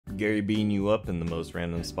Gary beating you up in the most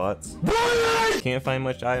random spots? Can't find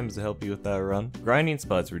much items to help you with that run? Grinding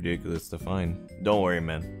spots ridiculous to find. Don't worry,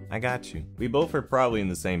 man, I got you. We both are probably in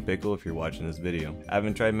the same pickle if you're watching this video. I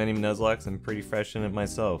haven't tried many nuzlocks, I'm pretty fresh in it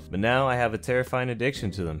myself, but now I have a terrifying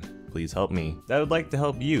addiction to them. Please help me. I would like to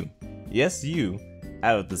help you. Yes, you,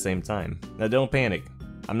 out at the same time. Now don't panic.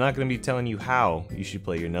 I'm not going to be telling you how you should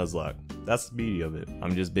play your nuzlocke. That's the beauty of it.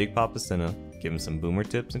 I'm just Big Papa Cinna, giving some boomer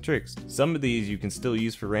tips and tricks. Some of these you can still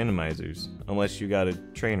use for randomizers, unless you got a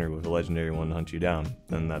trainer with a legendary one to hunt you down,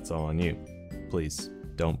 then that's all on you. Please,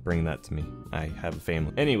 don't bring that to me. I have a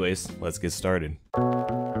family. Anyways, let's get started.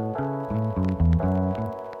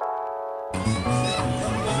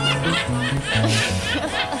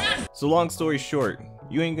 So long story short,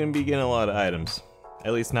 you ain't gonna be getting a lot of items.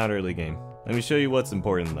 At least not early game. Let me show you what's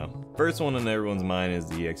important though. First one on everyone's mind is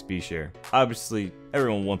the EXP share. Obviously,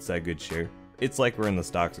 everyone wants that good share. It's like we're in the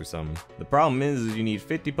stocks or something. The problem is you need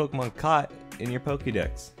 50 Pokemon caught in your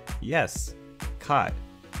Pokédex. Yes, caught.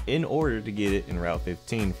 In order to get it in Route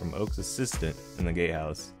 15 from Oak's assistant in the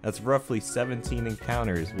gatehouse. That's roughly 17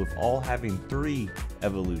 encounters with all having 3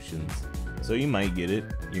 evolutions. So you might get it,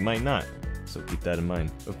 you might not. So keep that in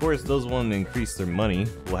mind. Of course, those wanting to increase their money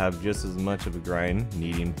will have just as much of a grind,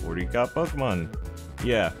 needing 40 caught Pokemon.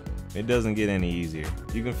 Yeah, it doesn't get any easier.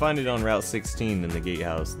 You can find it on Route 16 in the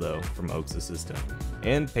gatehouse though, from Oak's assistant.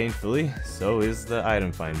 And painfully, so is the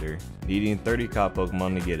item finder, needing 30 caught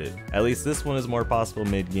Pokemon to get it. At least this one is more possible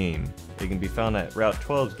mid-game. It can be found at Route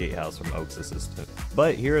 12's gatehouse from Oak's assistant.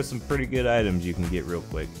 But here are some pretty good items you can get real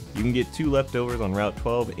quick. You can get 2 leftovers on Route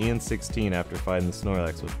 12 and 16 after finding the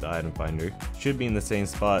Snorlax with the item finder. Should be in the same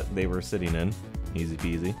spot they were sitting in. Easy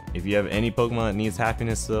peasy. If you have any Pokemon that needs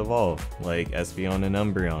happiness to evolve, like Espeon and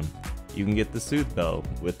Umbreon, you can get the Sooth Bell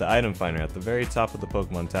with the item finder at the very top of the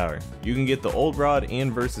Pokemon Tower. You can get the Old Rod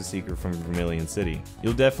and Versus Seeker from Vermilion City.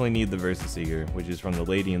 You'll definitely need the Versus Seeker, which is from the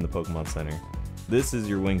lady in the Pokemon Center. This is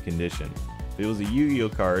your win condition. If it was a Yu-Gi-Oh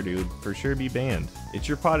card, it would for sure be banned. It's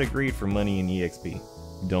your pot of greed for money and EXP.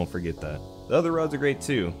 Don't forget that. The other rods are great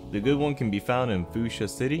too. The good one can be found in Fuchsia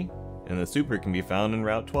City, and the super can be found in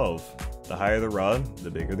Route 12. The higher the rod,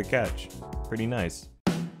 the bigger the catch. Pretty nice.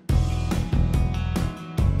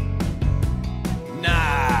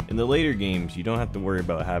 In the later games, you don't have to worry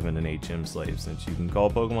about having an HM slave since you can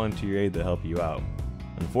call Pokemon to your aid to help you out.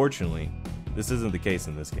 Unfortunately, this isn't the case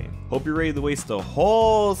in this game. Hope you're ready to waste a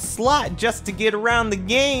whole slot just to get around the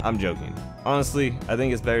game. I'm joking. Honestly, I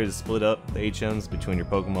think it's better to split up the HMs between your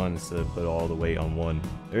Pokemon instead of put all the weight on one.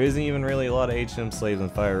 There isn't even really a lot of HM slaves in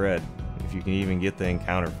Fire Red, if you can even get the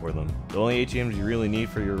encounter for them. The only HMs you really need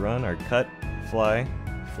for your run are Cut, Fly,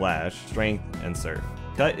 Flash, Strength, and Surf.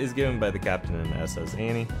 Cut is given by the captain in SS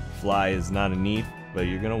Annie. Fly is not a need, but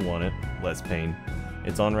you're gonna want it. Less pain.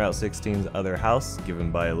 It's on Route 16's other house,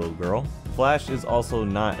 given by a little girl. Flash is also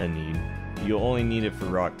not a need. You'll only need it for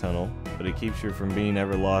Rock Tunnel, but it keeps you from being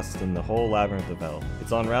ever lost in the whole labyrinth of hell.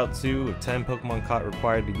 It's on Route 2 with 10 Pokemon caught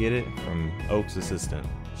required to get it from Oak's assistant.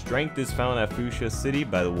 Strength is found at Fuchsia City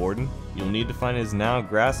by the warden. You'll need to find his now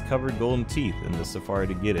grass-covered golden teeth in the safari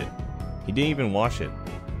to get it. He didn't even wash it,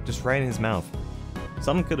 just right in his mouth.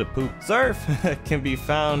 Someone could have pooped. Surf can be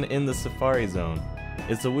found in the Safari Zone.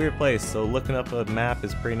 It's a weird place, so looking up a map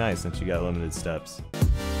is pretty nice since you got limited steps.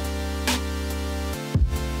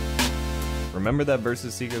 Remember that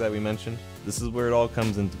Versus Seeker that we mentioned? This is where it all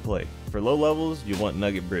comes into play. For low levels, you want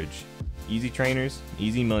Nugget Bridge. Easy trainers,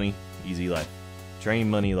 easy money, easy life. Train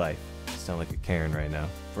money life. Sound like a Karen right now.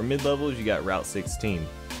 For mid levels, you got Route 16.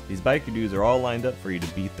 These biker dudes are all lined up for you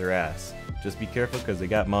to beat their ass. Just be careful because they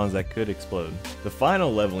got mons that could explode. The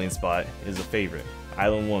final leveling spot is a favorite.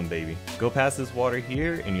 Island 1, baby. Go past this water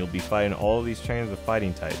here and you'll be fighting all of these trainers with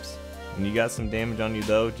fighting types. When you got some damage on you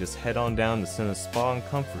though, just head on down to Cinna Spa and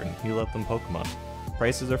Comfort and heal up them Pokemon.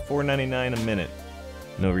 Prices are $4.99 a minute.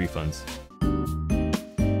 No refunds.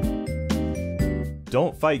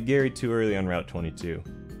 Don't fight Gary too early on Route 22.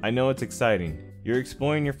 I know it's exciting. You're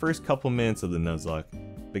exploring your first couple minutes of the nuzlocke.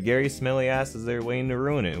 But Gary's smelly ass is there waiting to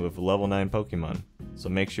ruin it with a level 9 Pokemon, so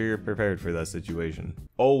make sure you're prepared for that situation.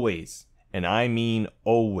 Always, and I mean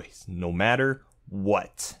always, no matter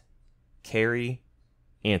what, carry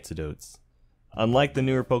antidotes. Unlike the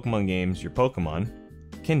newer Pokemon games, your Pokemon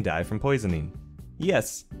can die from poisoning.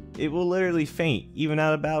 Yes, it will literally faint even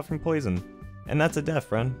out of battle from poison, and that's a death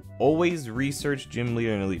run. Always research Gym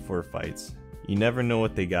Leader and Elite Four fights. You never know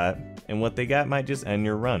what they got, and what they got might just end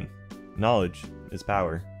your run. Knowledge is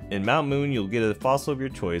power. In Mount Moon, you'll get a fossil of your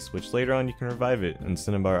choice, which later on you can revive it in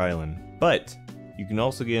Cinnabar Island. But you can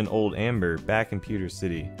also get an old Amber back in Pewter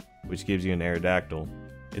City, which gives you an Aerodactyl.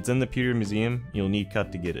 It's in the Pewter Museum, you'll need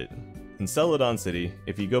Cut to get it. In Celadon City,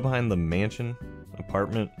 if you go behind the mansion,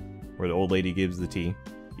 apartment, where the old lady gives the tea,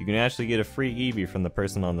 you can actually get a free Eevee from the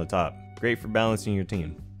person on the top. Great for balancing your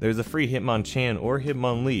team. There's a free Hitmonchan or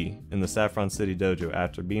Hitmonlee in the Saffron City Dojo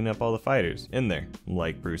after beating up all the fighters in there,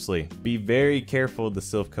 like Bruce Lee. Be very careful of the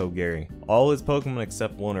Silph Gary. All his Pokemon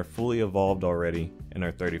except one are fully evolved already and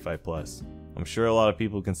are 35+. I'm sure a lot of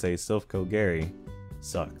people can say Silph Gary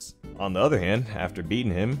sucks. On the other hand, after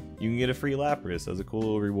beating him, you can get a free Lapras as a cool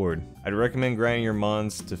little reward. I'd recommend grinding your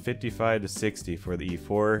Mons to 55 to 60 for the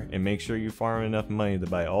E4 and make sure you farm enough money to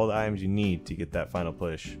buy all the items you need to get that final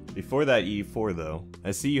push. Before that E4 though,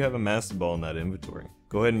 I see you have a Master Ball in that inventory.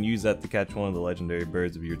 Go ahead and use that to catch one of the legendary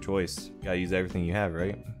birds of your choice. Gotta use everything you have,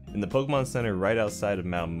 right? In the Pokemon Center right outside of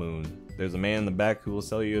Mount Moon, there's a man in the back who will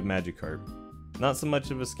sell you a Magikarp. Not so much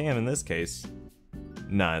of a scam in this case.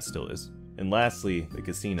 Nah, it still is. And lastly, the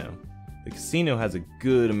casino. The casino has a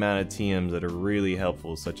good amount of TMs that are really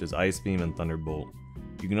helpful, such as Ice Beam and Thunderbolt.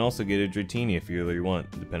 You can also get a Dratini if you really want,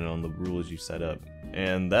 depending on the rules you set up.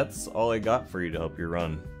 And that's all I got for you to help your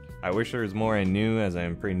run. I wish there was more I knew, as I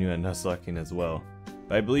am pretty new at nuzlocking as well.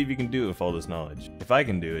 But I believe you can do it with all this knowledge. If I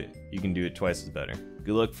can do it, you can do it twice as better.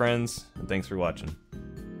 Good luck friends, and thanks for watching.